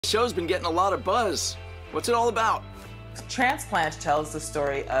The show's been getting a lot of buzz. What's it all about? Transplant tells the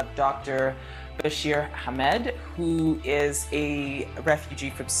story of Dr. Bashir Hamed, who is a refugee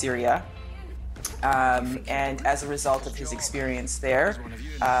from Syria. And as a result of his experience there,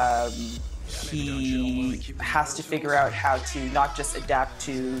 he has to figure out how to not just adapt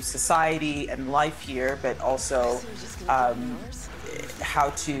to society and life here, but also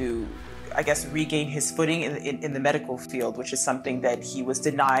how to, I guess, regain his footing in the medical field, which is something that he was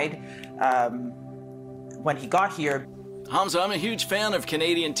denied when he got here. Hamza, I'm a huge fan of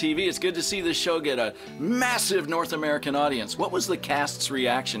Canadian TV. It's good to see this show get a massive North American audience. What was the cast's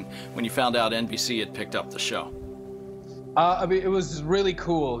reaction when you found out NBC had picked up the show? I mean, it was really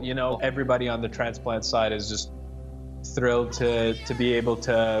cool. You know, everybody on the transplant side is just thrilled to be able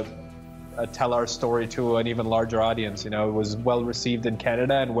to tell our story to an even larger audience. You know, it was well received in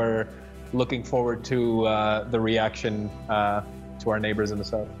Canada, and we're looking forward to the reaction to our neighbors in the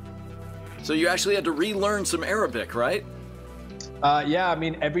south. So you actually had to relearn some Arabic, right? Yeah, I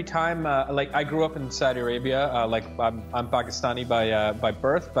mean, every time, like, I grew up in Saudi Arabia. Like, I'm Pakistani by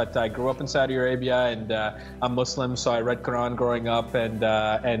birth, but I grew up in Saudi Arabia, and I'm Muslim, so I read Quran growing up,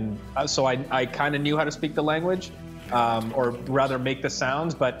 and so I kind of knew how to speak the language, or rather make the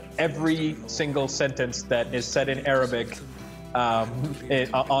sounds. But every single sentence that is said in Arabic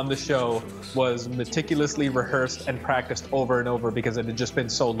on the show was meticulously rehearsed and practiced over and over, because it had just been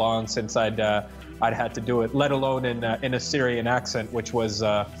so long since I'd had to do it, let alone in a Syrian accent, which was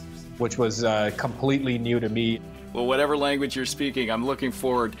completely new to me. Well, whatever language you're speaking, I'm looking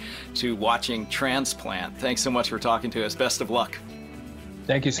forward to watching Transplant. Thanks so much for talking to us. Best of luck.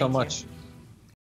 Thank you so much.